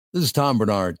This is Tom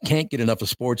Bernard. Can't get enough of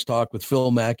sports talk with Phil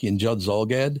Mackey and Judd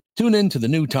Zolgad? Tune in to the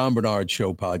new Tom Bernard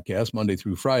Show podcast Monday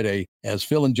through Friday as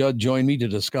Phil and Judd join me to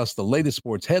discuss the latest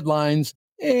sports headlines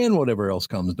and whatever else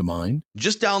comes to mind.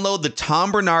 Just download the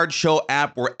Tom Bernard Show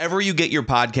app wherever you get your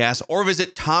podcasts or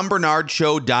visit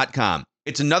tombernardshow.com.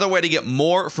 It's another way to get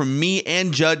more from me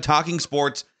and Judd talking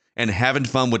sports and having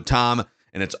fun with Tom,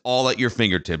 and it's all at your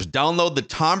fingertips. Download the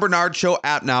Tom Bernard Show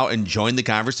app now and join the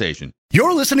conversation.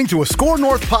 You're listening to a Score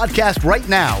North podcast right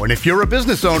now, and if you're a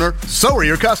business owner, so are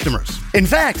your customers. In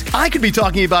fact, I could be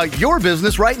talking about your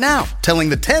business right now, telling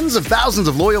the tens of thousands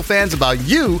of loyal fans about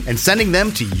you and sending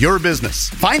them to your business.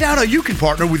 Find out how you can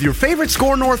partner with your favorite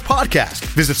Score North podcast.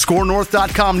 Visit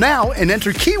scorenorth.com now and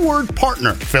enter keyword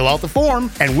partner. Fill out the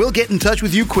form, and we'll get in touch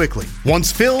with you quickly.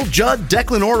 Once Phil, Judd,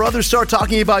 Declan, or others start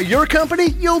talking about your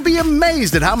company, you'll be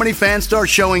amazed at how many fans start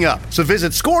showing up. So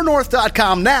visit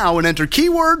scorenorth.com now and enter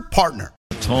keyword partner.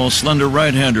 Tall, slender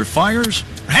right-hander fires.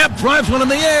 Happ drives one in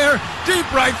the air. Deep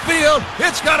right field.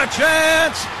 It's got a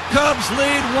chance. Cubs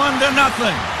lead 1-0.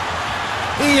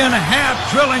 Ian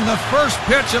Happ drilling the first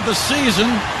pitch of the season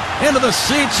into the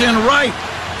seats in right.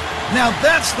 Now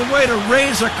that's the way to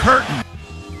raise a curtain.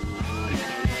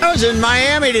 I was in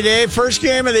Miami today, first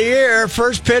game of the year,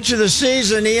 first pitch of the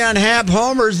season. Ian Happ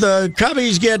homers. The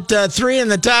Cubbies get 3 in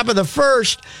the top of the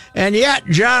first, and yet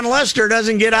John Lester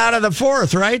doesn't get out of the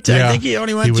fourth, right? Yeah, I think he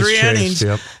only went 3 innings.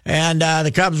 Yep. And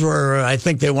the Cubs were, I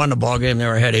think they won the ball game. They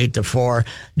were ahead 8-4.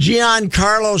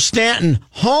 Giancarlo Stanton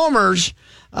homers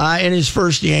in his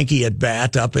first Yankee at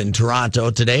bat up in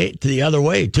Toronto today, to the other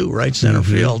way, too, right center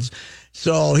fields.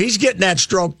 So he's getting that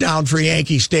stroke down for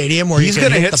Yankee Stadium where he's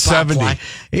going to hit the 70. Fly.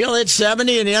 He'll hit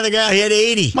 70, and the other guy hit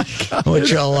 80,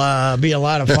 which will be a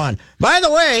lot of fun. By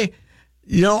the way,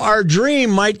 you know, our dream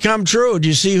might come true. Do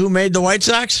you see who made the White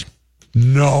Sox?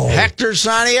 No. Hector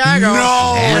Santiago.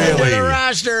 No. Added to Really? the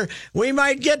roster. We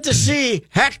might get to see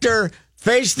Hector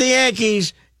face the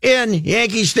Yankees in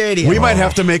Yankee Stadium. We might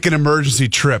have to make an emergency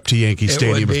trip to Yankee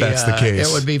Stadium if that's the case.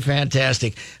 It would be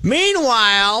fantastic.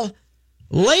 Meanwhile,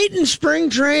 late in spring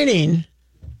training,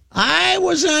 I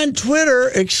was on Twitter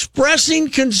expressing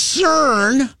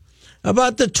concern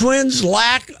about the Twins'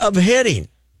 lack of hitting,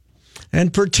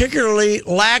 and particularly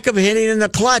lack of hitting in the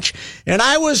clutch. And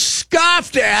I was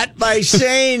scoffed at by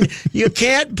saying you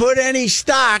can't put any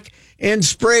stock in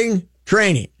spring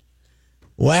training.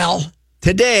 Well,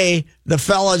 today, the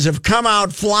fellas have come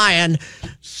out flying.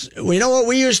 You know what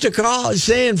we used to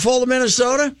say in Fulda,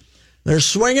 Minnesota? They're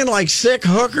swinging like sick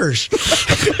hookers.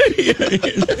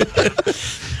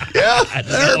 Yeah,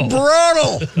 they're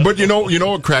brutal. But you know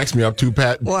what cracks me up too,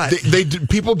 Pat? What?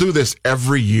 People do this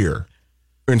every year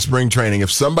in spring training.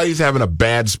 If somebody's having a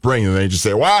bad spring, then they just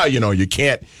say, "Wow, you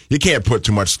can't put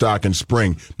too much stock in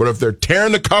spring." But if they're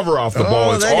tearing the cover off the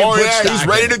ball, it's he's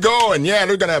ready to go, and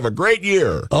they're gonna have a great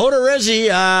year. Odorizzi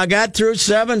got through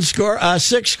 6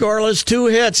 scoreless, 2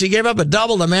 hits. He gave up a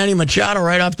double to Manny Machado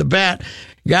right off the bat.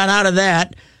 Got out of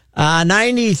that.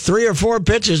 93 or 4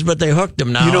 pitches, but they hooked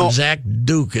him now. And Zach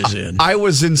Duke is in. I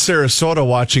was in Sarasota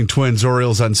watching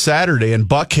Twins-Orioles on Saturday, and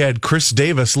Buck had Chris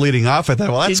Davis leading off. I thought,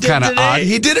 well, that's kind of odd.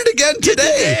 He did it again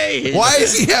today. Why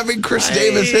is he having Chris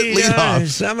Davis hit leadoff?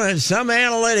 Some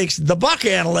analytics, the Buck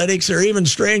analytics, are even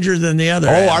stranger than the other.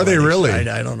 Oh, are they really?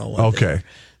 I don't know what. Okay.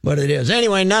 But it is.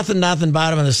 Anyway, nothing.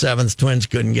 Bottom of the 7th. Twins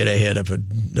couldn't get a hit if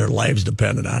their lives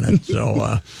depended on it.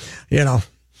 So,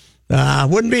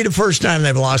 wouldn't be the first time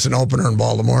they've lost an opener in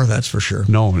Baltimore, that's for sure.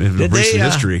 No, in recent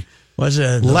history. Was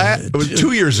it? It was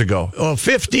 2 years ago. Oh,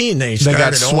 15 they started. They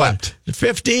got swept.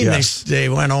 15 yes. they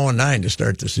went 0-9 to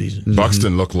start the season.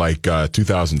 Buxton looked like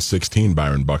 2016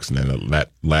 Byron Buxton, and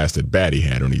that last at bat he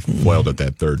had when he foiled at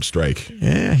that third strike.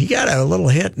 Yeah, he got a little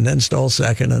hit and then stole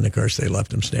second, and of course they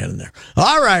left him standing there.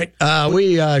 All right,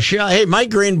 hey, Mike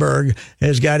Greenberg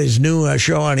has got his new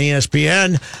show on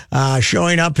ESPN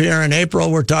showing up here in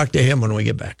April. We'll talk to him when we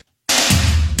get back.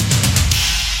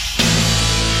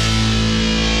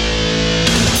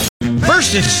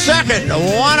 First and second, 1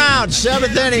 out,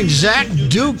 7th inning. Zach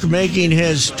Duke making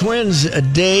his Twins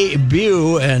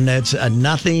debut, and it's a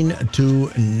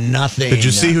 0-0. Did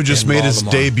you see who just made his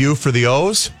debut for the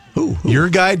O's? Who? Your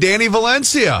guy, Danny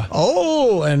Valencia.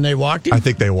 Oh, and they walked him? I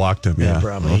think they walked him, yeah.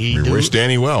 Probably. We wish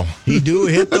Danny well. He do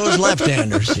hit those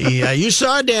left-handers. You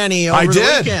saw Danny over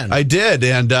the weekend. I did,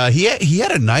 and he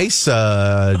had a nice,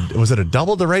 was it a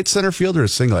double to right center field or a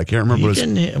single? I can't remember.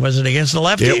 Was it against the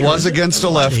lefty? It was against a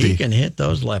lefty. He can hit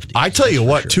those lefties. I tell you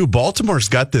what, too, Baltimore's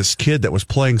got this kid that was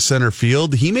playing center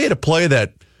field. He made a play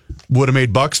that would have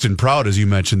made Buxton proud, as you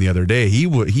mentioned the other day.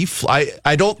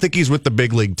 I don't think he's with the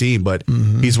big league team, but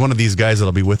he's one of these guys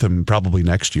that'll be with him probably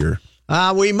next year.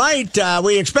 We might.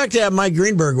 We expect to have Mike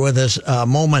Greenberg with us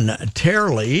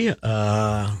momentarily,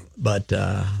 but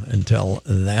until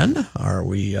then, are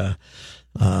we?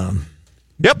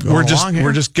 Yep, we're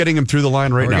just getting him through the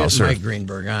line right now, sir. Mike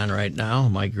Greenberg on right now.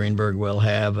 Mike Greenberg will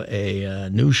have a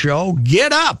new show,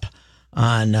 Get Up,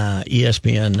 on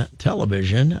ESPN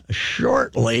television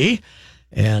shortly,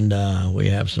 and we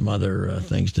have some other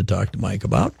things to talk to Mike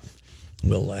about.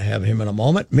 We'll have him in a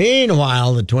moment.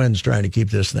 Meanwhile, the Twins trying to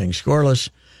keep this thing scoreless,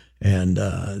 and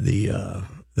the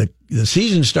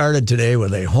season started today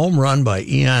with a home run by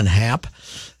Ian Happ,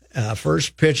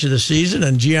 first pitch of the season,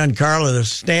 and Giancarlo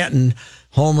Stanton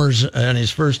homers on his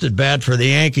first at bat for the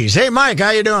Yankees. Hey, Mike,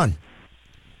 how you doing?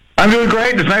 I'm doing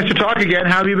great. It's nice to talk again.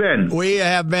 How have you been? We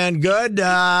have been good.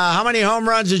 How many home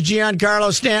runs is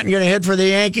Giancarlo Stanton going to hit for the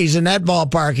Yankees in that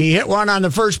ballpark? He hit one on the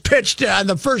first pitch, on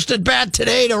the first at bat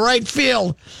today to right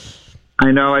field. I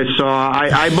know. I saw.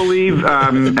 I believe,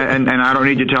 and I don't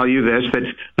need to tell you this, that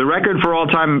the record for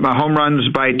all-time home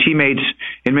runs by teammates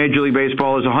in Major League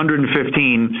Baseball is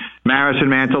 115. Maris and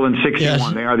Mantle and 61.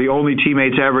 Yes. They are the only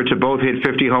teammates ever to both hit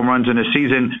 50 home runs in a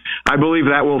season. I believe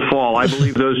that will fall. I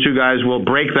believe those two guys will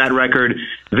break that record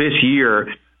this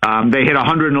year. They hit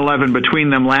 111 between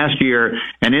them last year,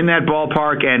 and in that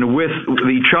ballpark and with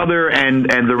each other and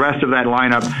the rest of that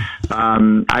lineup,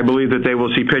 I believe that they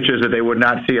will see pitches that they would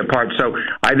not see apart. So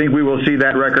I think we will see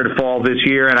that record fall this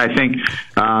year, and I think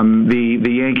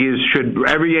the Yankees should.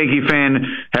 Every Yankee fan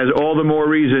has all the more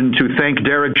reason to thank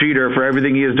Derek Jeter for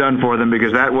everything he has done for them,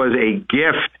 because that was a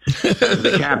gift as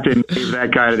the captain gave that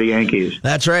guy to the Yankees.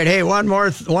 That's right. Hey, one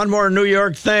more New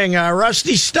York thing.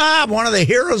 Rusty Staub, one of the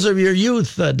heroes of your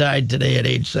youth, died today at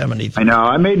age 73. I know.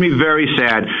 It made me very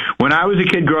sad. When I was a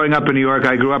kid growing up in New York,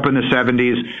 I grew up in the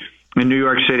 70s in New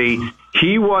York City.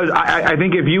 He was, I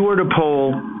think if you were to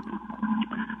poll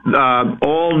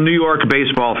all New York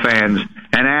baseball fans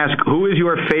and ask who is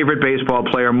your favorite baseball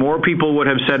player, more people would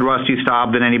have said Rusty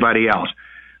Staub than anybody else.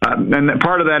 And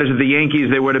part of that is that the Yankees,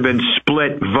 they would have been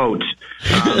split votes.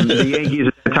 The Yankees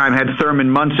at the time had Thurman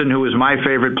Munson, who was my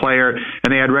favorite player,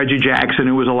 and they had Reggie Jackson,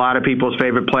 who was a lot of people's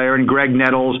favorite player, and Greg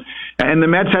Nettles. And the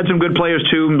Mets had some good players,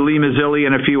 too, Lee Mazzilli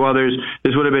and a few others.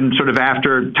 This would have been sort of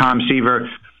after Tom Seaver.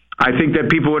 I think that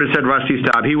people would have said Rusty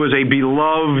Staub. He was a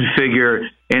beloved figure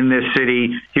in this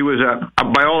city. He was,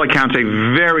 by all accounts, a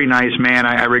very nice man.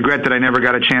 I regret that I never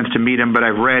got a chance to meet him, but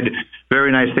I've read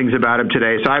very nice things about him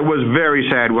today. So I was very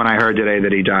sad when I heard today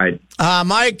that he died.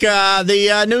 Mike,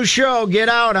 the new show, Get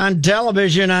Out, on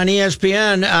television on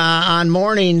ESPN on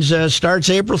mornings, starts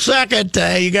April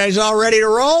 2nd. You guys all ready to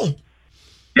roll?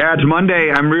 Yeah, it's Monday.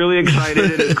 I'm really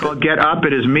excited. It is called Get Up.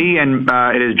 It is me, and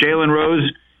it is Jalen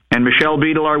Rose and Michelle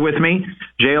Beadle are with me.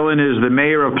 Jalen is the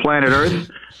mayor of planet Earth.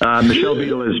 Michelle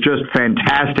Beadle is just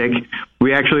fantastic.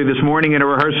 We actually, this morning in a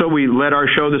rehearsal, we led our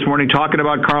show this morning talking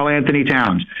about Karl Anthony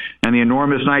Towns and the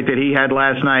enormous night that he had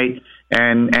last night,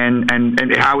 and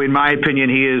how, in my opinion,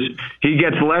 he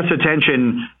gets less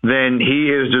attention than he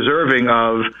is deserving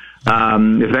of.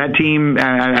 If that team,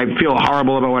 I feel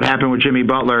horrible about what happened with Jimmy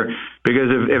Butler,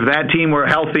 because if that team were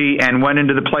healthy and went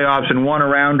into the playoffs and won a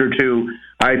round or two,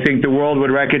 I think the world would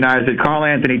recognize that Karl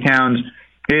Anthony Towns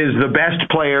is the best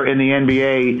player in the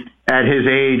NBA at his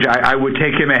age. I would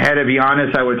take him ahead of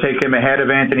Giannis. I would take him ahead of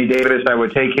Anthony Davis. I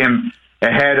would take him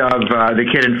ahead of the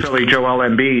kid in Philly, Joel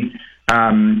Embiid.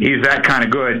 He's that kind of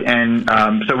good. And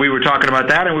so we were talking about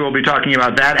that, and we will be talking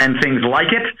about that and things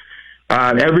like it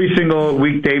every single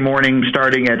weekday morning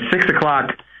starting at 6 o'clock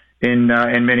in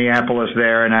Minneapolis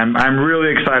there, and I'm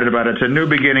really excited about it. It's a new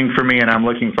beginning for me, and I'm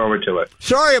looking forward to it.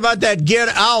 Sorry about that Get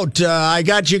Out. I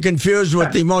got you confused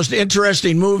with the most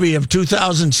interesting movie of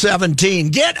 2017.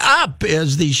 Get Up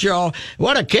is the show.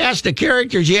 What a cast of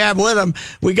characters you have with them.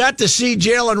 We got to see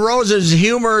Jalen Rose's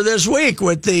humor this week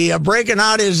with the breaking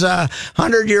out his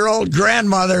 100-year-old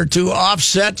grandmother to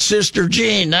offset Sister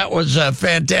Jean. That was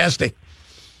fantastic.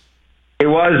 It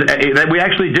was. We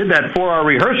actually did that for our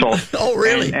rehearsal. Oh,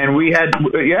 really? And we had,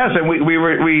 yes, and we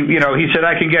he said,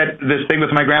 I can get this thing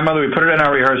with my grandmother. We put it in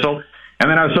our rehearsal,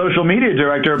 and then our social media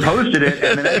director posted it,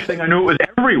 and the next thing I knew, it was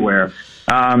everywhere.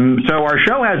 So our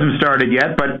show hasn't started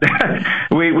yet, but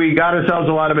we got ourselves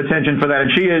a lot of attention for that,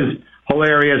 and she is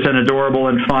hilarious and adorable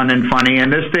and fun and funny,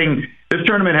 and this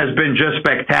tournament has been just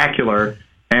spectacular.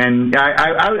 And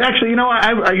I actually,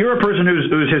 you're a person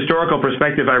whose historical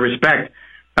perspective I respect.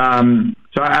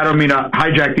 So I don't mean to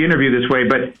hijack the interview this way,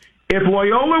 but if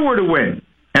Loyola were to win,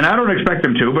 and I don't expect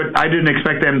them to, but I didn't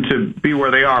expect them to be where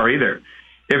they are either.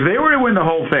 If they were to win the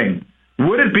whole thing,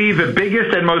 would it be the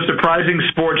biggest and most surprising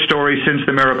sports story since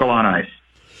the Miracle on Ice?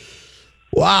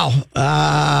 Wow.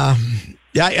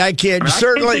 Yeah, I kid.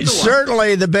 Certainly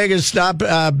the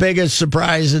biggest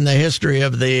surprise in the history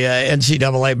of the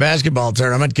NCAA basketball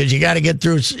tournament, because you got to get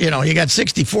through. You got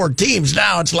 64 teams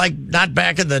now. It's like not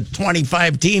back in the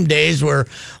 25 team days where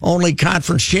only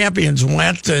conference champions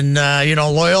went, and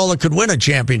Loyola could win a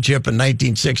championship in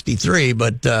 1963,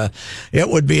 but it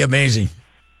would be amazing.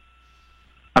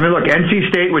 I mean, look, NC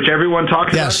State, which everyone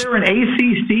talks about, they're an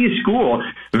ACC school.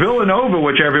 Villanova,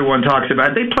 which everyone talks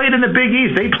about, they played in the Big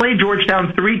East. They played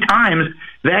Georgetown 3 times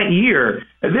that year.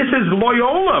 This is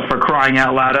Loyola, for crying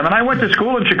out loud. I mean, I went to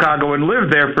school in Chicago and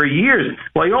lived there for years.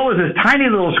 Loyola is this tiny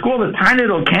little school, this tiny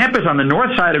little campus on the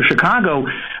north side of Chicago.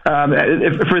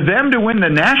 For them to win the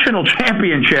national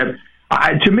championship,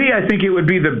 to me, I think it would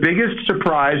be the biggest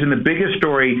surprise and the biggest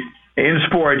story in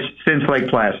sports since Lake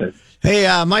Placid. Hey,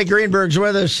 Mike Greenberg's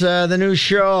with us. The new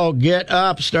show, Get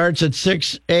Up, starts at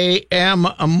 6 a.m.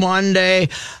 Monday.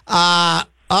 All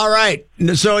right.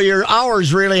 So your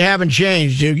hours really haven't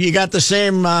changed. You got the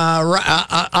same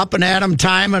up and at 'em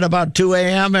time at about 2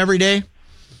 a.m. every day?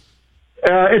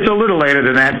 It's a little later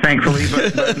than that, thankfully.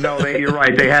 But no, you're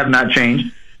right. They have not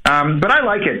changed. But I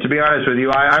like it, to be honest with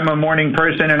you. I'm a morning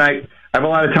person, and I have a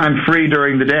lot of time free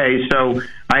during the day, so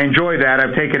I enjoy that.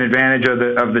 I've taken advantage of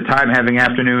the time having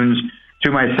afternoons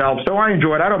to myself, so I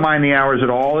enjoy it. I don't mind the hours at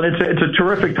all, and it's a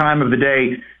terrific time of the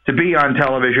day to be on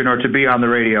television or to be on the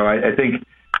radio. I think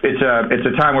it's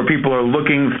a time where people are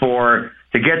looking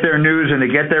to get their news and to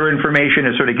get their information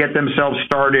and sort of get themselves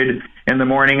started in the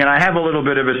morning. And I have a little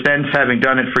bit of a sense, having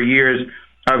done it for years,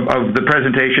 of the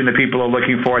presentation that people are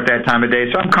looking for at that time of day.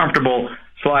 So I'm comfortable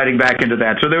sliding back into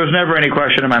that. So there was never any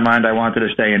question in my mind I wanted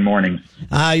to stay in mornings.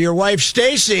 Your wife,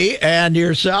 Stacy, and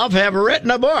yourself have written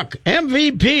a book,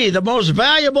 MVP, The Most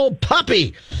Valuable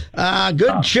Puppy.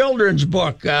 Good children's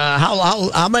book.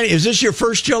 How many? Is this your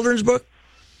first children's book?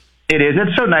 It is.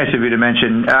 It's so nice of you to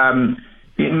mention.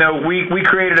 We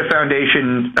created a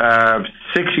foundation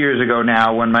 6 years ago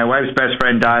now when my wife's best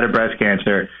friend died of breast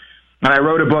cancer. And I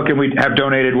wrote a book, and we have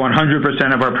donated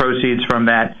 100% of our proceeds from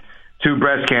that to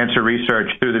breast cancer research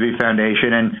through the V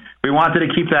Foundation, and we wanted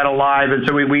to keep that alive. And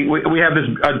so we have this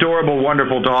adorable,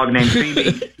 wonderful dog named Phoebe,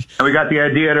 and we got the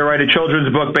idea to write a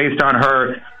children's book based on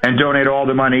her and donate all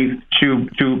the money to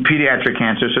pediatric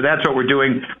cancer. So that's what we're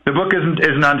doing. The book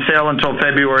isn't on sale until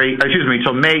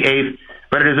until May 8th,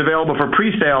 but it is available for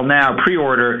pre-sale now,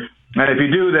 pre-order. And if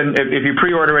you do, then if you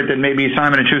pre-order it, then maybe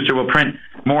Simon & Schuster will print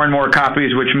more and more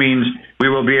copies, which means we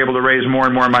will be able to raise more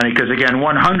and more money. Because, again,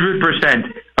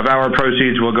 100% of our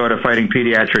proceeds will go to fighting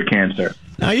pediatric cancer.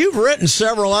 Now, you've written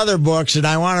several other books, and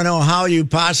I want to know how you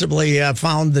possibly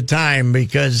found the time,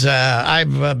 because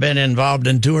I've been involved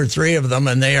in 2 or 3 of them,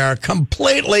 and they are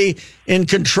completely in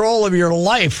control of your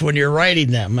life when you're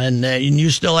writing them. And you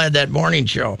still had that morning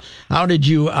show. How did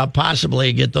you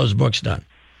possibly get those books done?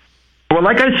 Well,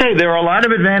 like I say, there are a lot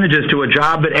of advantages to a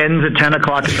job that ends at 10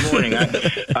 o'clock in the morning.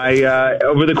 I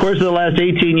over the course of the last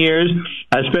 18 years,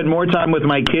 I spent more time with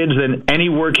my kids than any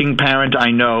working parent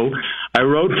I know. I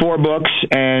wrote 4 books,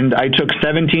 and I took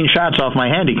 17 shots off my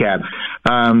handicap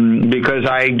because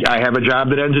I have a job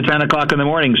that ends at 10 o'clock in the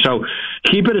morning. So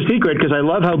keep it a secret, because I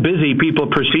love how busy people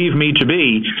perceive me to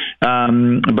be.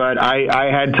 But I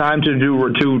had time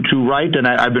to write, and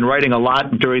I've been writing a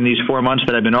lot during these 4 months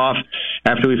that I've been off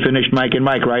after we finished Mike and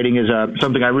Mike. Writing is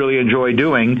something I really enjoy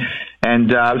doing.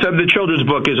 And so the children's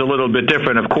book is a little bit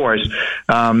different, of course.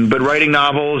 But writing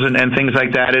novels and things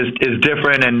like that is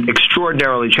different and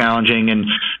extraordinarily challenging, and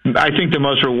I think the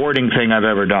most rewarding thing I've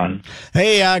ever done.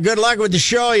 Hey, good luck with the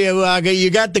show. You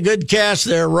got the good cast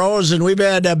there, Rose, and we've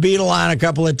had Beetle on a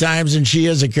couple of times, and she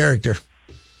is a character.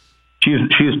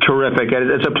 She's terrific.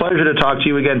 It's a pleasure to talk to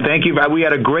you again. Thank you. We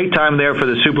had a great time there for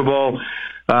the Super Bowl.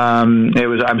 I'm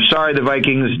sorry the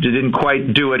Vikings didn't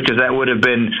quite do it, because that would have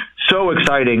been so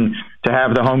exciting to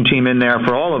have the home team in there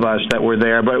for all of us that were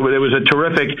there. But it was a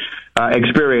terrific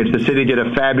experience. The city did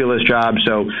a fabulous job.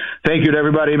 So thank you to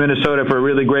everybody in Minnesota for a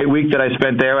really great week that I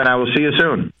spent there, and I will see you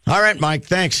soon. All right, Mike.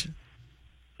 Thanks.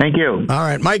 Thank you. All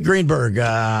right. Mike Greenberg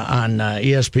on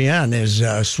ESPN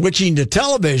is switching to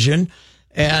television.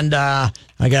 And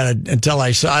until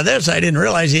I saw this, I didn't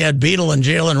realize he had Beetle and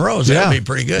Jalen Rose. That'll be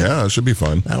pretty good. Yeah, it should be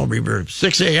fun. That'll be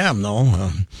 6 a.m.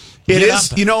 though. It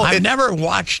is,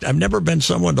 I've never been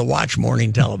someone to watch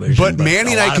morning television. But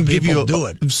Manny and I can give you do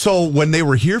it. So when they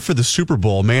were here for the Super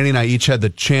Bowl, Manny and I each had the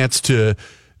chance to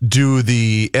do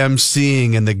the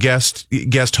emceeing and the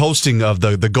guest hosting of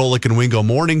the Golick and Wingo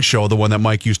morning show, the one that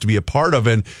Mike used to be a part of,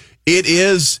 and it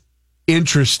is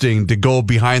interesting to go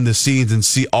behind the scenes and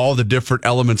see all the different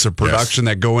elements of production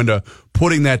that go into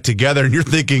putting that together. And you're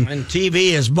thinking, and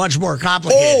TV is much more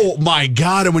complicated. Oh my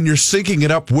God. And when you're syncing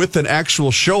it up with an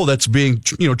actual show that's being,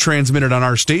 transmitted on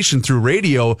our station through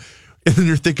radio, and then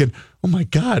you're thinking, oh my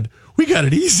God, we got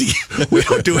it easy. We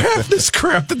don't do half this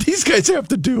crap that these guys have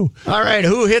to do. All right.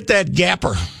 Who hit that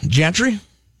gapper? Gentry?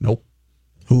 Nope.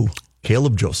 Who?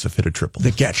 Caleb Joseph hit a triple.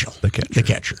 The catcher. The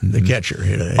catcher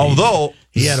hit a. Although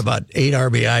he had about 8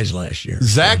 RBIs last year.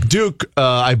 Zach Duke,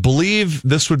 I believe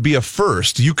this would be a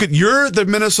first. You're the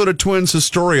Minnesota Twins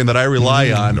historian that I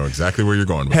rely on. I know exactly where you're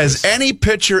going with Has this. any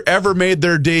pitcher ever made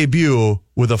their debut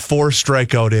with a 4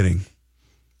 strikeout inning?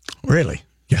 Really?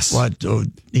 Yes. What?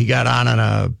 He got on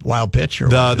a wild pitch? Or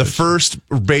the first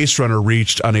base runner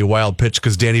reached on a wild pitch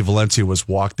because Danny Valencia was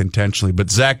walked intentionally, but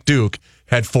Zach Duke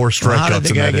had 4 strikeouts in that inning. How did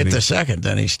the guy get the second?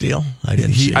 Then he steal? I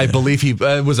didn't see I believe he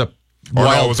was a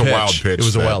wild it was pitch. a wild pitch. It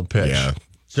was a wild pitch. Yeah.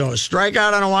 So a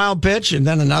strikeout on a wild pitch and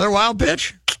then another wild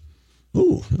pitch?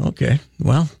 Ooh, okay.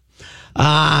 Well,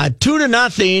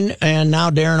 2-0, and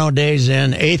now Darren O'Day's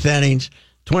in 8th innings.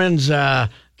 Twins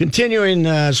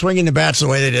continuing swinging the bats the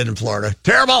way they did in Florida.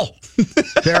 Terrible.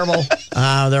 Terrible.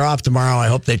 They're off tomorrow. I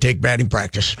hope they take batting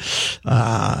practice.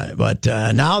 But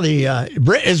now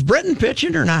is Britton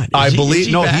pitching or not? I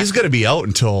believe back? he's going to be out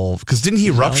until because didn't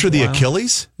he rupture the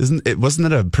Achilles? Wasn't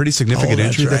it a pretty significant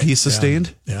injury that he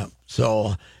sustained? Yeah.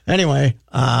 So anyway,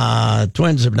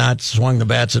 Twins have not swung the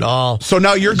bats at all. So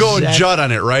now you're going Judd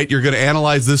on it, right? You're going to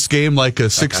analyze this game like a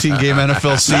 16-game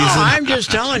NFL season. No, I'm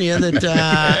just telling you that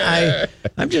I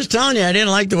didn't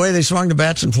like the way they swung the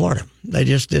bats in Florida. They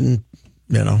just didn't,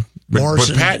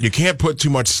 But Pat, you can't put too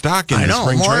much stock in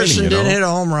spring Morrison training. didn't hit a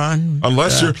home run.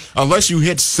 Unless you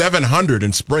hit 700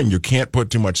 in spring, you can't put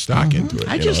too much stock into it.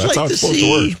 That's how it's supposed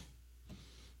to work.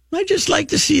 I just like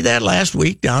to see that last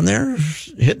week down there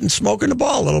smoking the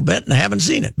ball a little bit, and I haven't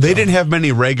seen it. They didn't have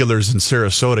many regulars in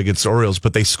Sarasota against the Orioles,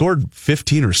 but they scored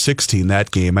 15 or 16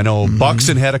 that game. I know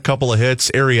Buxton had a couple of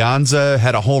hits. Arianza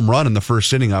had a home run in the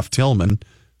first inning off Tillman.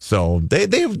 So they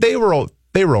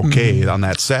were okay on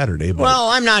that Saturday. But. Well,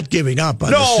 I'm not giving up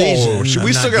on the season.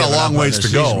 We still got a long ways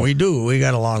to go. We do. We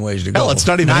got a long ways to go. Hell, it's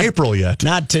not even April yet.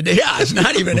 Not today. Yeah, it's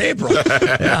not even April.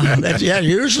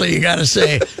 Usually you got to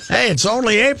say, hey, it's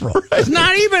only April. Right. It's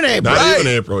not even April. Not even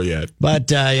April yet.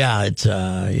 But, it's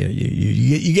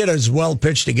you get as well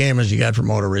pitched a game as you got from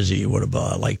Odorizzi. You would have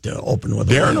liked to open with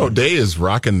Darren O'Day is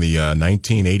rocking the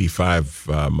 1985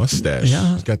 mustache.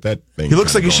 Yeah. He's got that thing. He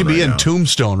looks like he should be in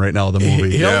Tombstone right now, the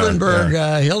movie.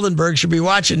 Hildenberg should be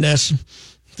watching this.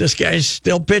 This guy's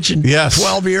still pitching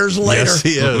 12 years later. Yes,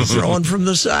 he is. Throwing from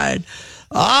the side.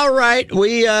 All right,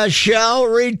 we shall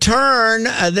return.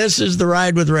 This is The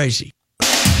Ride with Reusse.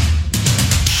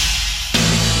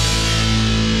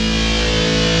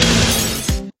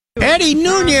 Eddie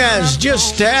Nunez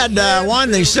just had one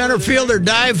the center fielder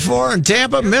dived for in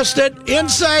Tampa, missed it.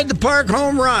 Inside the park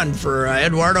home run for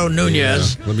Eduardo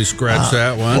Nunez. Yeah, let me scratch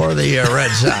that one. For the Red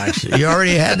Sox. You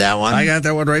already had that one? I got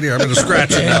that one right here. I'm going to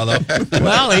scratch it now, though.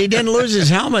 Well, he didn't lose his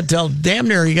helmet till damn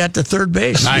near he got to third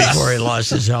base before he lost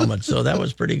his helmet, so that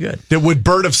was pretty good. Would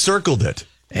Bird have circled it?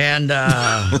 And,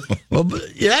 well,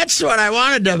 that's what I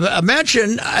wanted to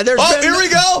mention. Here we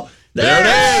go! There it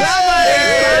is!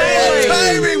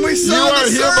 Timing, we saw the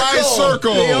circle. You are hereby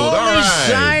circled. The only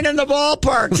sign in the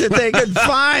ballpark that they could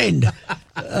find.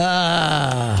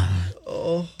 I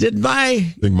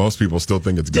think most people still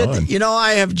think it's gone.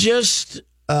 I have just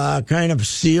kind of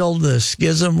sealed the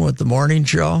schism with the morning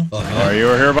show. You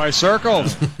are hereby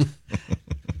circled.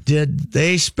 Did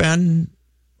they spend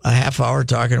a half hour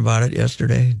talking about it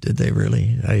yesterday? Did they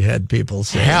really? I had people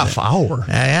say half hour.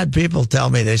 I had people tell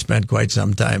me they spent quite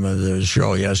some time of the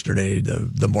show yesterday,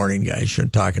 the morning guys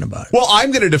talking about it. Well,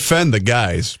 I'm going to defend the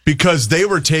guys because they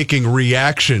were taking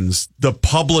reactions, the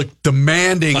public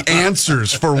demanding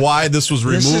answers for why this was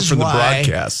removed from the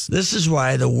broadcast. This is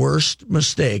why the worst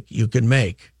mistake you can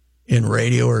make in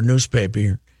radio or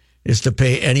newspaper is to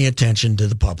pay any attention to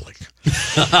the public.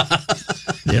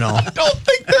 I don't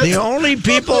think that's... The only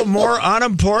people more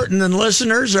unimportant than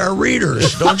listeners are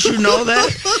readers. Don't you know that?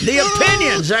 The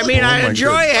opinions. I mean, I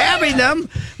enjoy having them,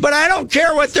 but I don't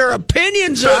care what their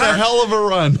opinions are. Been a hell of a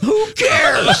run. Who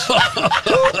cares?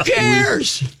 Who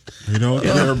cares? We don't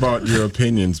care about your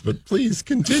opinions, but please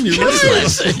continue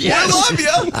listening. Yes. I love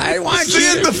you. I want See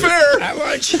you at the fair. I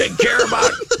want you to care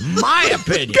about my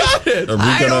opinion. Got it. Are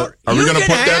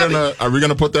we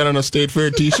gonna put that on a State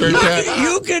Fair T-shirt, Pat?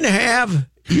 You can have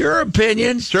your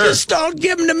opinions. Sure. Just don't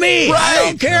give them to me. Right. I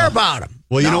don't care about them.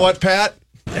 Well, you know what, Pat?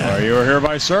 You are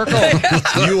hereby circled.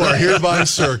 You are hereby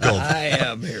circled. I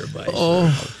am hereby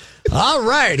circled. All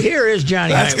right, here is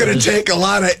Johnny. That's going to take a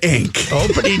lot of ink.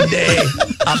 Opening day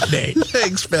update.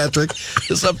 Thanks, Patrick.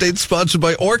 This update is sponsored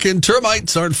by Orkin.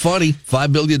 Termites aren't funny.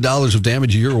 $5 billion of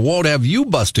damage a year won't have you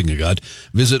busting a gut.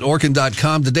 Visit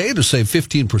Orkin.com today to save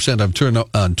 15%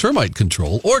 on termite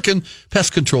control. Orkin,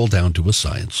 pest control down to a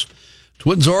science.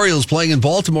 Twins-Orioles playing in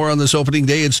Baltimore on this opening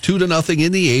day. It's 2-0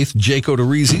 in the eighth. Jake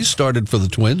Odorizzi started for the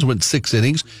Twins, went 6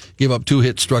 innings, gave up 2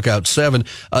 hits, struck out 7.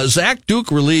 Zach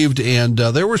Duke relieved, and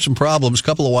there were some problems. A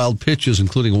couple of wild pitches,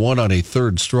 including one on a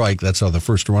third strike. That's how the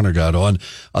first runner got on.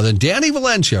 Then Danny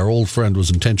Valencia, our old friend,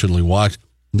 was intentionally walked.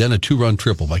 Then a 2-run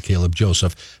triple by Caleb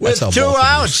Joseph. With 2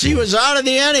 outs, he was out of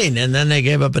the inning, and then they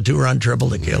gave up a 2-run triple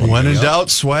to Caleb. When in doubt,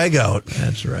 swag out.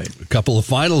 That's right. A couple of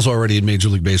finals already in Major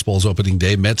League Baseball's opening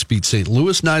day. Mets beat St.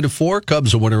 Louis 9-4.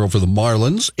 Cubs a winner over the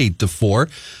Marlins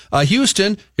 8-4.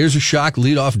 Houston, here's a shock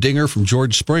leadoff dinger from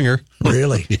George Springer.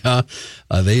 Really? Yeah.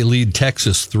 They lead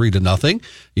Texas 3-0.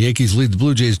 Yankees lead the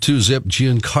Blue Jays 2-0.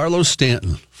 Giancarlo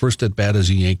Stanton, first at bat as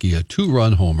a Yankee, a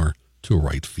 2-run homer to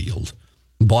right field.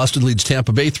 Boston leads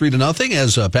Tampa Bay 3-0.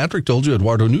 As Patrick told you,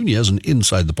 Eduardo Nunez, an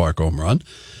inside-the-park home run.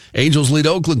 Angels lead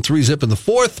Oakland 3-0 in the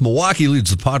fourth. Milwaukee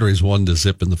leads the Padres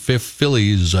 1-0 in the fifth.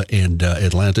 Phillies and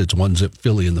Atlanta, it's 1-0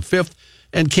 Philly in the fifth.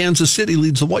 And Kansas City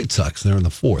leads the White Sox. They're in the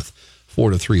fourth.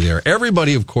 4-3 there.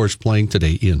 Everybody, of course, playing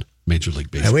today in Major League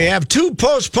Baseball. And we have 2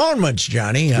 postponements,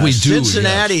 Johnny. We do,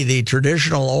 Cincinnati, yes. The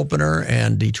traditional opener,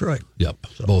 and Detroit. Yep,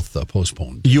 both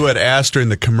postponed. You had asked during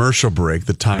the commercial break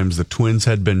the times the Twins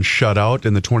had been shut out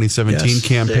in the 2017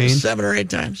 campaign. 7 or 8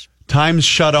 times. Times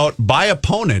shut out by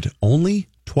opponent only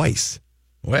twice.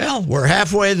 Well, we're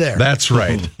halfway there. That's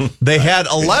right. They had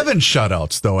 11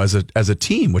 shutouts though as a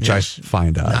team, which I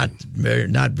find odd.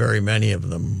 Not very many of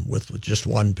them with just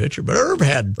one pitcher, but Irv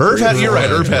had. You're right.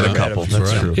 Irv had a couple.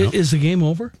 That's true. Is the game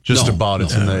over? Just about.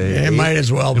 It's in the. It might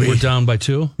as well be. We're down by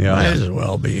 2. Yeah, might as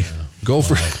well be. Go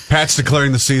for Pat's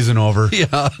declaring the season over.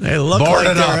 Yeah, they look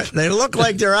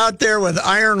like they're out there with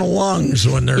iron lungs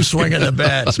when they're swinging the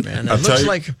bats, man. It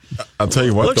I'll tell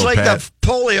you what. Looks though, like Pat, the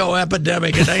polio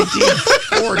epidemic in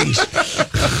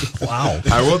 1940s. Wow.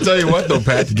 I will tell you what, though,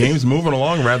 Pat. The game's moving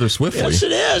along rather swiftly. Yes,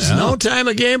 it is. Yeah. No time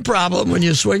of game problem when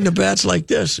you swing the bats like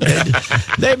this.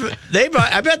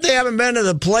 I bet they haven't been to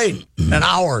the plate an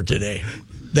hour today.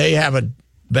 They haven't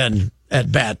been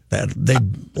at bat. They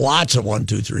lots of 1,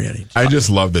 2, 3 innings. I just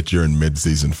love that you're in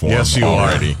mid-season form. Yes, you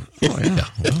already. Oh yeah.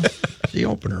 Well, the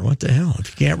opener. What the hell?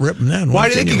 If you can't rip them, then why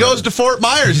do you think he goes to Fort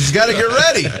Myers? He's got to get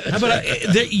ready.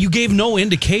 But you gave no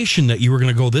indication that you were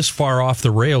going to go this far off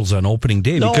the rails on opening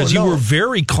day because you were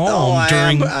very calm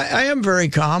during. I am very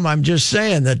calm. I'm just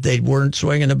saying that they weren't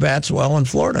swinging the bats well in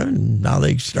Florida, and now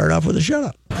they start off with a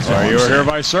shutout. So you were here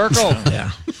by circle.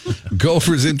 Yeah.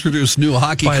 Gophers introduced new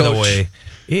hockey coach. By the way,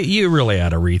 you really ought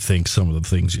to rethink some of the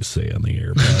things you say on the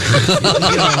air.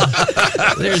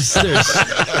 There's just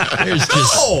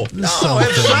no.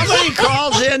 If somebody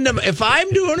calls in, if I'm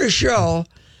doing a show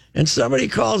and somebody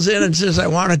calls in and says I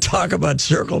want to talk about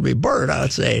Circle B Bird,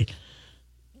 I'd say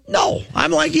no.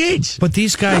 I'm like Yates. But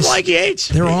these guys, I'm like Yates.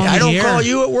 They're on I don't the air. call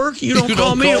you at work. You don't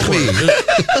call me at work.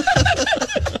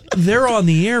 They're on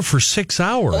the air for 6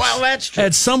 hours. Well, that's true.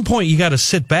 At some point, you got to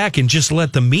sit back and just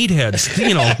let the meatheads,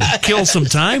 kill some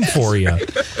time for you.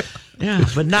 Yeah,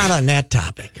 but not on that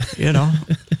topic. You got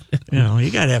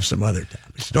to have some other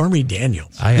topics. Stormy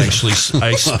Daniels. I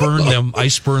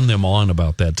spurned them on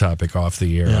about that topic off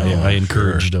the air. I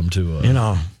encouraged them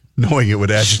to. Knowing it would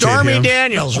agitate Stormy him.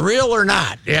 Daniels, real or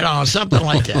not, something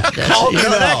like that.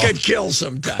 That could kill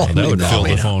some time. That would fill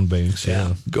the phone banks.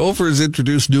 Yeah. Gophers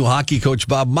introduced new hockey coach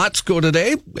Bob Motzko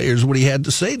today. Here's what he had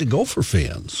to say to Gopher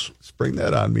fans. Spring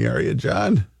that on me, are you,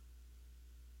 John?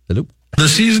 Hello. The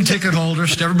season ticket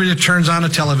holders, to everybody that turns on a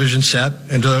television set,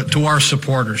 and to our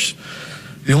supporters,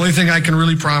 the only thing I can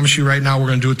really promise you right now, we're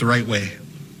going to do it the right way.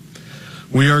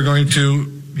 We are going to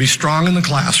be strong in the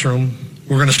classroom.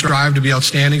 We're going to strive to be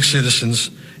outstanding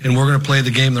citizens, and we're going to play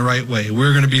the game the right way.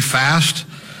 We're going to be fast,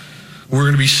 we're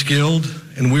going to be skilled,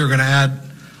 and we're going to add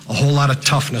a whole lot of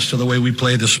toughness to the way we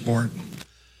play this sport.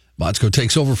 Motzko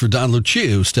takes over for Don Lucia,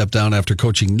 who stepped down after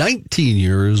coaching 19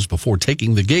 years before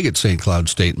taking the gig at St. Cloud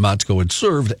State. Motzko had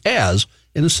served as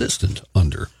an assistant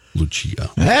under Lucia.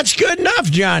 That's good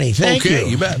enough, Johnny. Thank you. Okay,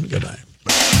 you bet. Goodbye.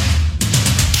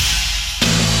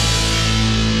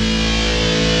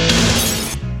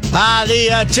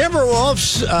 The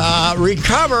Timberwolves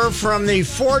recover from the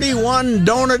 41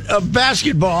 donut of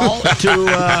basketball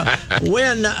to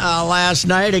win last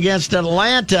night against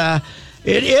Atlanta.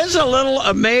 It is a little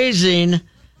amazing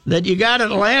that you got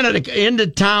Atlanta into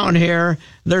town here.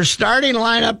 Their starting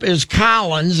lineup is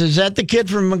Collins. Is that the kid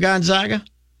from Gonzaga?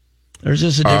 Or is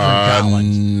this a different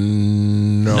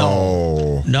Collins?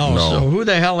 No. So who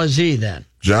the hell is he then?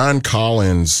 John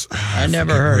Collins. I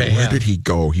never heard of him. Where did he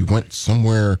go? He went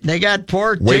somewhere. They got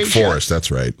poor Wake Forest.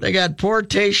 That's right. They got poor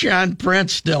Tayshaun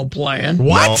Prince still playing.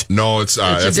 What? No, it's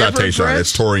not Tayshaun. Prince?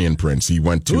 It's Torian Prince. He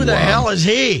went to. Who the hell is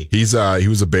he? He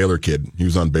was a Baylor kid. He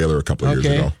was on Baylor a couple of years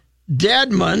ago.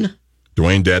 Deadman.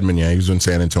 Dwayne Deadman. Yeah, he was in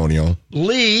San Antonio.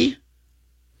 Lee.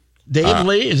 Dave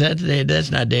Lee? Is that's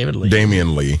not David Lee?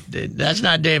 Damian Lee. That's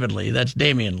not David Lee. That's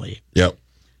Damian Lee. Yep.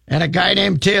 And a guy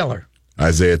named Taylor.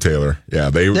 Isaiah Taylor. Yeah,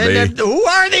 they who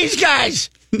are these guys?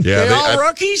 Yeah, they all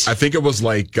rookies? I think it was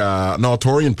like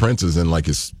Torian Prince is in like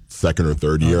his second or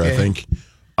third year, I think.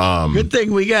 Good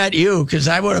thing we got you, because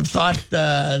I would have thought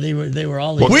they were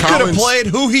all. We could have played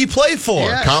who he played for.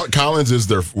 Yes. Collins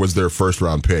was their first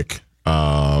round pick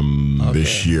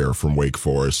this year from Wake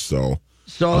Forest. So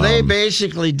they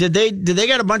basically did they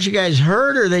got a bunch of guys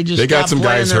hurt, or they got some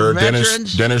guys hurt.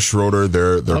 Veterans? Dennis Schroeder,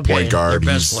 their point guard,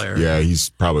 their best player. Yeah, he's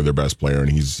probably their best player, and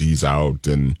he's out.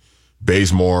 And I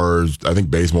think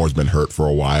Bazemore's been hurt for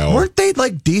a while. Weren't they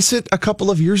like decent a couple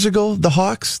of years ago? The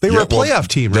Hawks, they were a playoff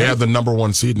team, right? They had the number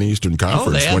 1 seed in the Eastern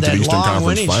Conference. They went to the Eastern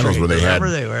Conference Finals where they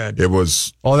had. It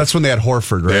was. Oh, that's when they had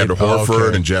Horford, right? They had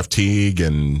Horford and Jeff Teague,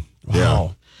 and yeah.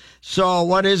 So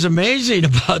what is amazing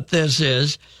about this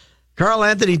is Karl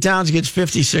Anthony Towns gets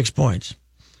 56 points.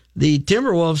 The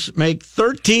Timberwolves make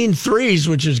 13 threes,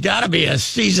 which has got to be a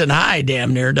season high,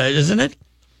 damn near, isn't it?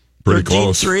 Pretty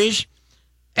close. 13 threes.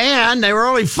 And they were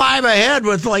only 5 ahead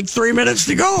with like 3 minutes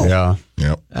to go. Yeah.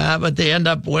 Yep. But they end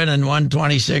up winning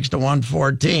 126 to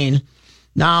 114.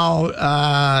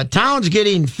 Now, Towns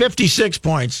getting 56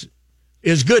 points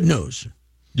is good news.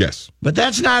 Yes. But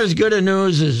that's not as good a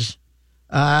news as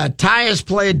Tyus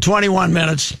played 21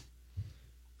 minutes.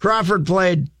 Crawford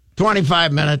played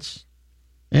 25 minutes.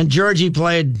 And Georgie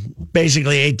played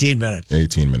basically 18 minutes.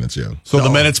 18 minutes, yeah. So the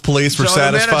minutes police were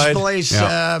satisfied? The minutes police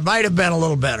might have been a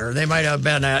little better. They might have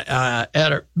been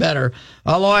better.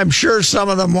 Although I'm sure some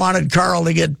of them wanted Karl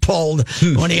to get pulled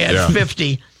when he had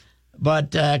 50.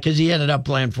 But because he ended up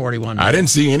playing 41 minutes. I didn't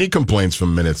see any complaints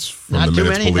from the minutes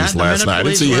police last night. I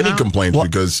didn't see any complaints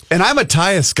because. And I'm a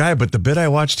Tyus guy, but the bit I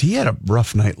watched, he had a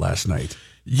rough night last night.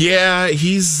 Yeah,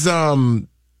 he's.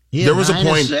 There was a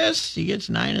point. Assists. He gets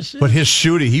 9 assists. But his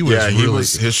shooting,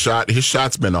 his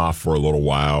shot's been off for a little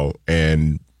while,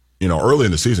 and early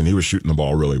in the season he was shooting the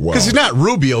ball really well. Because he's not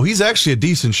Rubio, he's actually a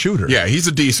decent shooter. Yeah, he's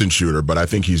a decent shooter, but I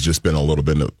think he's just been a little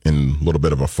bit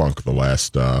of a funk the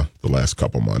last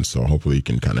couple months. So hopefully he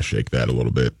can kind of shake that a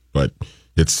little bit. But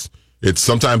it's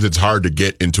sometimes it's hard to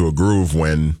get into a groove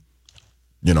when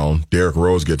Derrick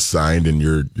Rose gets signed and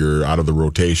you're out of the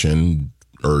rotation.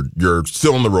 Or you're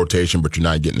still in the rotation, but you're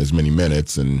not getting as many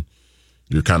minutes, and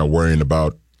you're kind of worrying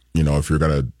about, if you're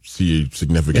going to see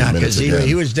significant minutes again. Yeah, because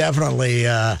he was definitely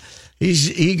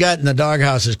he got in the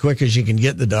doghouse as quick as you can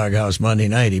get in the doghouse Monday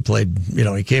night. He played,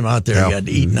 he came out there, he got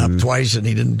eaten up twice, and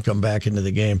he didn't come back into the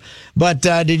game. But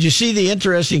did you see the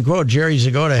interesting quote? Jerry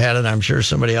Zgoda had it, I'm sure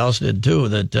somebody else did too,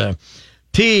 that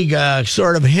Teague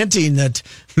sort of hinting that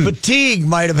fatigue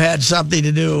might have had something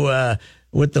to do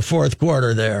with the fourth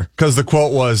quarter there. Because the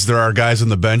quote was, there are guys on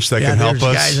the bench that can help us.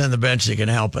 There's guys on the bench that can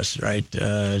help us, right?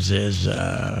 And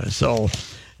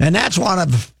that's one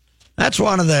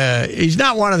of the, he's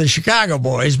not one of the Chicago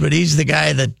boys, but he's the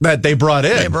guy that they brought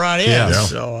in. Yeah.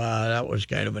 So that was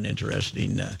kind of an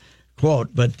interesting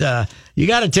quote. But you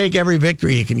got to take every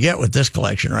victory you can get with this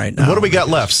collection right now. What do we got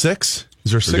left? 6?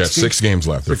 Is there 6? We got 6 games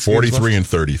left. They're 43 and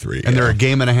 33. And they're a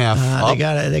game and a half.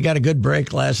 They got a good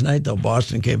break last night, though.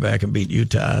 Boston came back and beat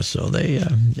Utah, so they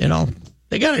you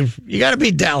got to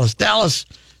beat Dallas. Dallas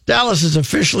is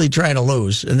officially trying to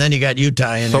lose, and then you got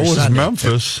Utah in there. So was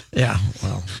Memphis. Yeah,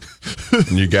 well,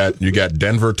 and you got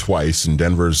Denver twice, and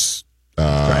Denver's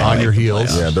on your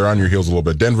heels. Yeah, they're on your heels a little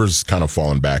bit. Denver's kind of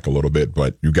fallen back a little bit,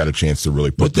 but you got a chance to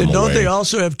really put them away. Don't they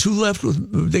also have 2 left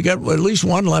they got at least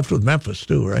 1 left with Memphis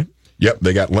too, right? Yep,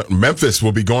 they got Memphis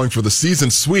will be going for the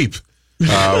season sweep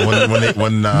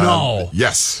no.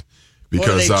 Yes,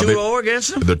 because are they 2-0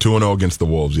 against them? They're 2-0 against the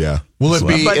Wolves. Yeah. Will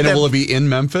it be in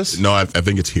Memphis? No, I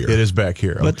think it's here. It is back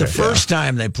here. But the first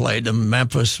time they played them,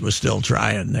 Memphis was still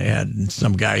trying. They had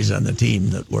some guys on the team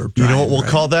that were trying. You know what we'll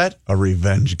call that? A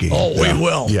revenge game. Oh, we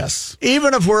will. Yes.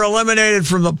 Even if we're eliminated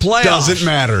from the playoffs. Doesn't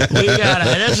matter. We got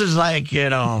it. This is like,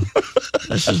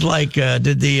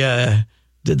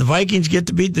 did the Vikings get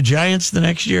to beat the Giants the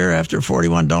next year after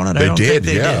 41 donut? They did.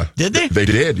 Did they? They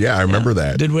did. Yeah, I remember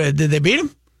that. Did they beat them?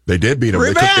 They did beat them.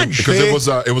 Revenge. Because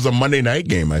it was a Monday night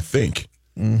game, I think.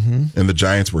 Mm-hmm. And the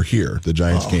Giants were here. The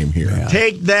Giants came here. Man.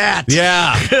 Take that.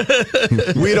 Yeah.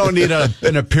 We don't need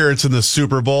an appearance in the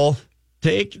Super Bowl.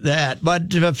 Take that.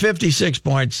 But 56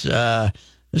 points.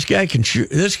 This guy can shoot.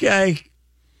 This guy,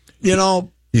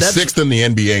 he's sixth in the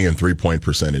NBA in 3-point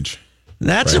percentage.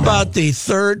 That's right about now. The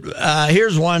third.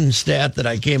 Here's one stat that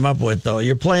I came up with, though.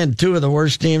 You're playing two of the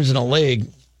worst teams in the league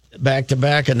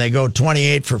back-to-back, and they go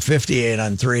 28 for 58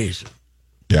 on threes.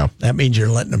 Yeah. That means you're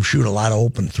letting them shoot a lot of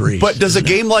open threes. But does a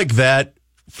game like that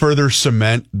further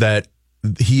cement that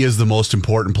he is the most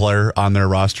important player on their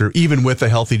roster, even with a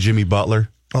healthy Jimmy Butler?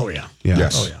 Oh, yeah.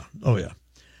 Yes. Oh, yeah.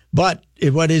 But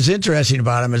what is interesting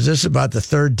about him is this is about the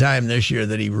third time this year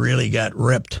that he really got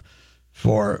ripped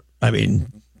for,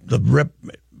 the rip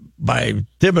by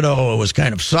Thibodeau was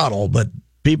kind of subtle, but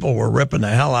people were ripping the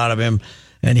hell out of him,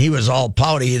 and he was all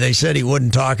pouty. They said he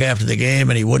wouldn't talk after the game,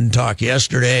 and he wouldn't talk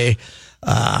yesterday.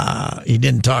 He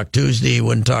didn't talk Tuesday. He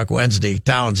wouldn't talk Wednesday.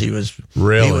 Towns, he was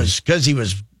because he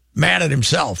was mad at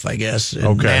himself, I guess,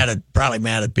 and probably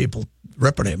mad at people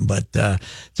ripping him. But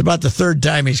it's about the third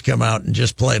time he's come out and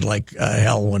just played like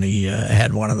hell when he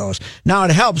had one of those. Now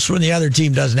it helps when the other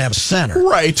team doesn't have a center.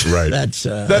 Right.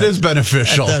 That is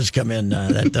beneficial. That does come in.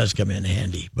 That does come in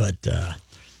handy. But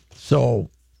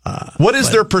what is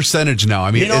their percentage now?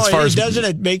 As far as doesn't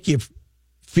it make you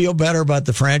feel better about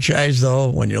the franchise though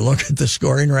when you look at the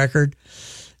scoring record?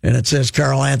 And it says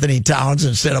Karl Anthony Towns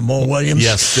instead of Mo Williams.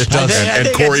 Yes, it does. And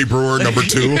Corey Brewer, number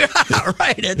 2. Yeah,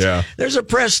 right. There's a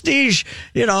prestige.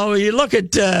 You look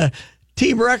at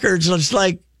team records, it's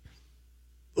like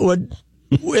in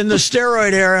the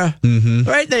steroid era,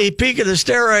 right? The peak of the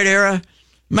steroid era,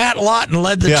 Matt Lawton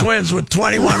led the Twins with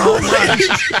 21 home runs.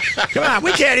 Come on,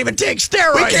 we can't even take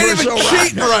steroids. We can't even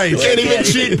cheat right. We can't even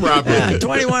cheat properly.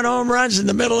 21 home runs in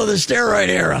the middle of the steroid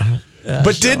era.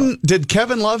 But did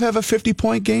Kevin Love have a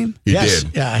 50-point game? He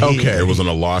did. Yeah. It was in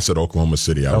a loss at Oklahoma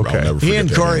City. I'll never forget. He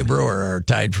and Corey Brewer are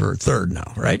tied for third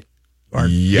now, right?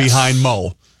 Yes. Behind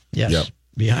Mo. Yes. Yep.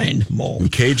 Behind Mo.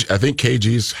 And I think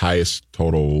KG's highest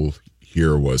total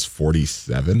here was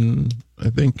 47. I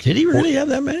think. Did he really have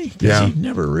that many? Yeah. He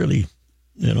never really.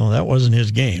 That wasn't his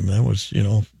game. That was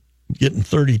getting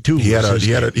 32. He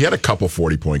had a couple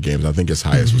 40-point games. I think his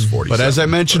highest was 40. But as I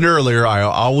mentioned earlier,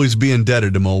 I'll always be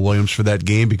indebted to Mo Williams for that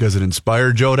game because it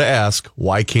inspired Joe to ask,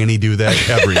 why can't he do that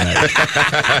every night?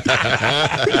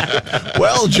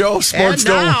 Well, Joe, sports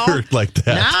don't work like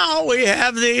that. Now we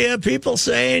have the people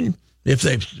saying, if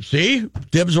they see,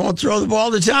 Tibbs won't throw the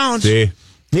ball to Towns.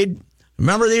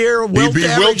 Remember the year Wilt he'd be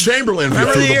Wilt Chamberlain.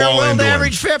 Remember the year Wilt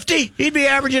averaged 50? He'd be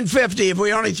averaging 50 if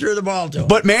we only threw the ball to him.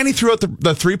 But Manny threw out the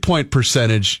 3-point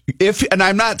percentage. And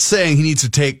I'm not saying he needs to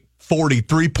take 40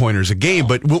 3-pointers a game,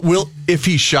 but if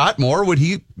he shot more, would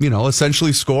he,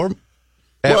 essentially score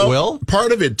at will?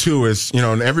 Part of it too is,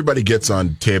 and everybody gets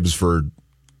on Tibbs for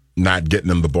not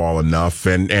getting him the ball enough,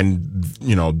 and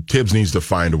Tibbs needs to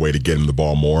find a way to get him the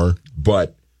ball more,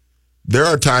 but there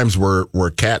are times where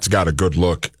Cat's got a good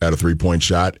look at a 3-point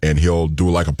shot, and he'll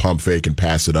do like a pump fake and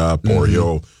pass it up, or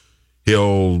he'll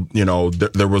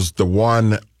there was the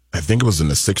one, I think it was in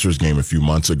the Sixers game a few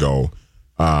months ago,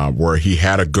 where he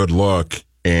had a good look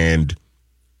and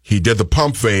he did the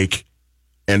pump fake,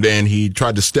 and then he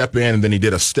tried to step in, and then he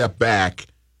did a step back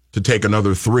to take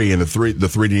another three, and the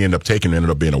three he ended up taking ended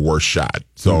up being a worse shot.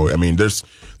 So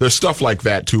there's stuff like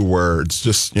that too, where it's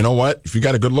just, you know what, if you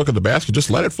got a good look at the basket, just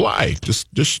let it fly,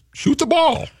 just shoot the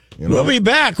ball. We'll be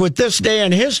back with this day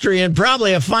in history and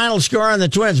probably a final score on the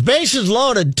Twins. Bases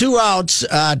loaded, 2 outs,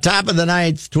 top of the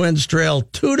ninth. Twins trail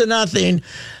 2-0.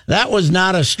 That was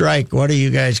not a strike. What are you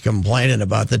guys complaining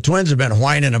about? The Twins have been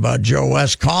whining about Joe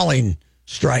West calling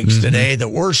strikes today that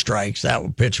were strikes.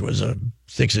 That pitch was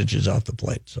 6 inches off the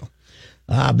plate. So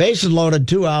bases loaded,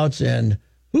 2 outs, and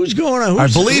who's going on? I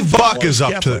believe Buck is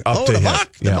up to hit.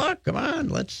 Buck. The Buck. Come on,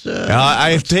 let's.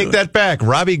 I take that back.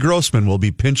 Robbie Grossman will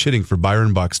be pinch hitting for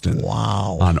Byron Buxton.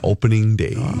 Wow. On opening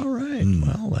day. All right.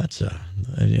 Well, that's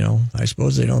I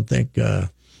suppose they don't think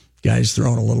guys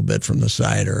throwing a little bit from the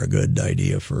side are a good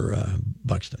idea for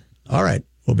Buxton. All right,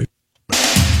 we'll be.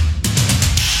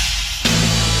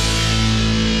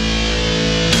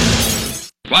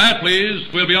 Quiet,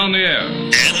 please. We'll be on the air.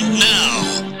 And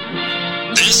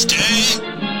now, this day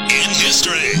in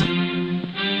history.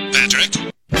 Patrick?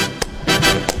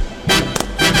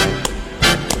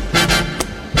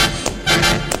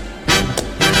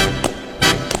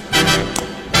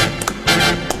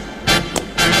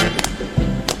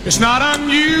 It's not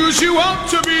unusual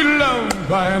to be loved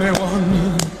by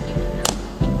anyone.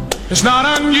 It's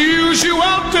not unusual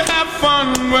to have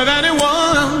fun with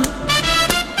anyone.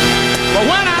 But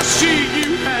when I see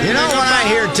you, when I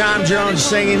hear Tom Jones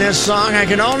singing this song, I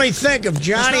can only think of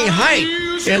Johnny Height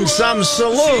in some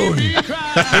saloon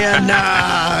in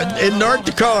North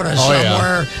Dakota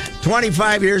somewhere,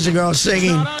 25 years ago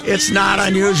singing It's Not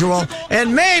Unusual,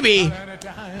 and maybe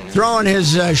throwing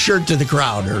his shirt to the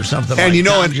crowd or something and like you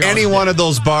know, Tom in Jones any did. one of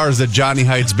those bars that Johnny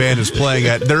Heights Band is playing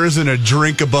at, there isn't a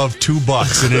drink above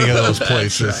 $2 in any of those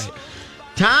places. Right.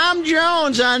 Tom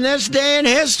Jones on this day in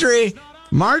history,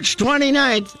 March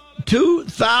 29th,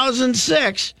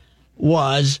 2006,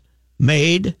 was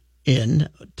made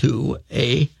into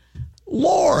a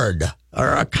lord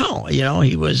or a count. You know,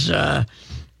 he was, the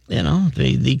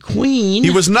queen.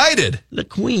 He was knighted. The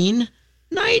queen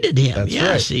knighted him. That's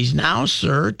yes, right. He's now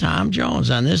Sir Tom Jones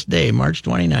on this day, March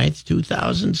 29th,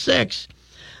 2006.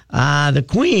 The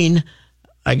queen,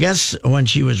 I guess when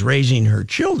she was raising her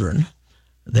children,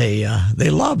 they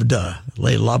loved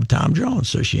Tom Jones,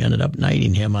 so she ended up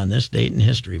knighting him on this date in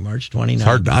history, March 29th. It's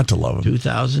hard not to love him.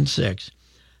 2006.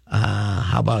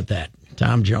 How about that?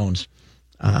 Tom Jones.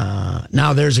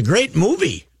 Now, there's a great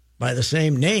movie by the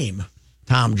same name,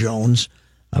 Tom Jones,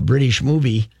 a British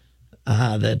movie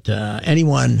that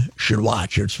anyone should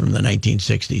watch. It's from the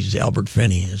 1960s. Albert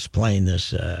Finney is playing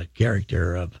this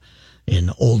character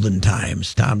in olden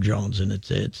times, Tom Jones, and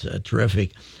it's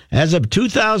terrific. As of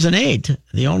 2008,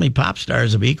 the only pop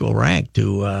stars of equal rank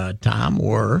to Tom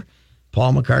were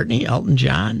Paul McCartney, Elton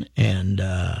John, and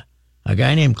a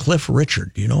guy named Cliff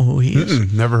Richard. Do you know who he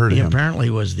is? Never heard of him. He apparently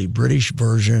was the British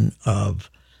version of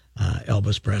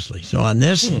Elvis Presley. So on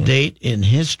this date in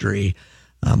history,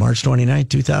 March 29,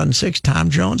 2006, Tom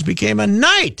Jones became a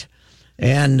knight.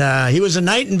 And he was a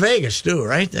knight in Vegas, too,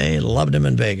 right? They loved him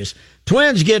in Vegas.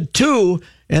 Twins get 2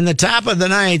 in the top of the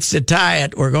ninth to tie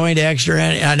it. We're going to extra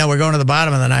inning. No, we're going to the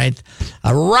bottom of the ninth.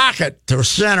 A rocket to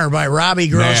center by Robbie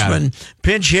Grossman.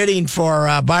 Pinch hitting for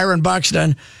Byron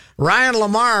Buxton. Ryan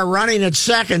Lamar running at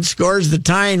second scores the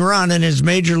tying run in his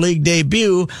major league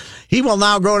debut. He will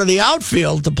now go to the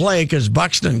outfield to play because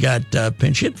Buxton got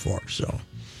pinch hit for. So,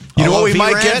 you know what we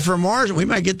might get for more? We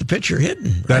might get the pitcher hitting.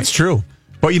 Right? That's true.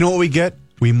 But you know what we get?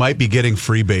 We might be getting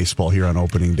free baseball here on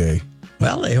opening day.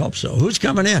 Well, they hope so. Who's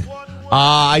coming in?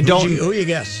 Who you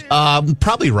guess?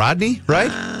 Probably Rodney,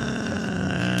 right?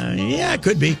 Yeah, it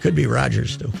could be. Could be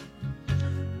Rogers, too.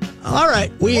 All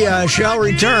right, we shall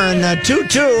return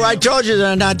 2-2. I told you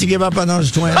not to give up on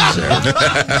those Twins.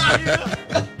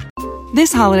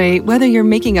 This holiday, whether you're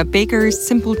making a Baker's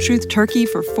Simple Truth turkey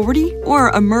for 40 or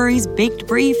a Murray's Baked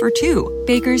Brie for 2,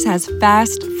 Baker's has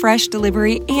fast, fresh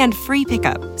delivery and free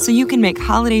pickup, so you can make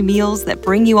holiday meals that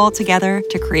bring you all together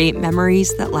to create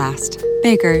memories that last.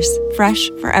 Baker's, fresh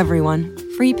for everyone.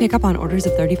 Free pickup on orders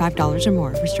of $35 or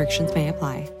more. Restrictions may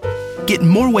apply. Get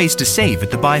more ways to save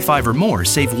at the Buy 5 or More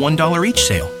Save $1 each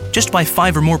sale. Just buy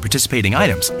 5 or more participating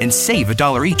items and save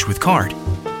 $1 each with card.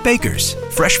 Baker's,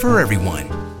 fresh for everyone.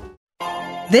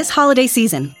 This holiday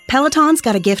season, Peloton's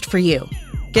got a gift for you.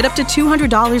 Get up to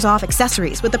 $200 off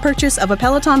accessories with the purchase of a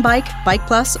Peloton bike, Bike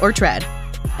Plus, or Tread.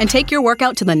 And take your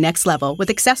workout to the next level with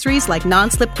accessories like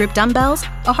non-slip grip dumbbells,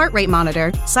 a heart rate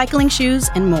monitor, cycling shoes,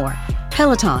 and more.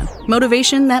 Peloton,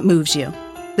 motivation that moves you.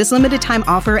 This limited time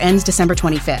offer ends December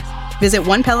 25th. Visit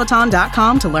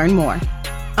onepeloton.com to learn more.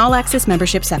 All access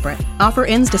membership separate. Offer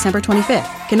ends December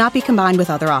 25th. Cannot be combined with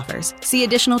other offers. See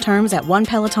additional terms at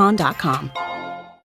onepeloton.com.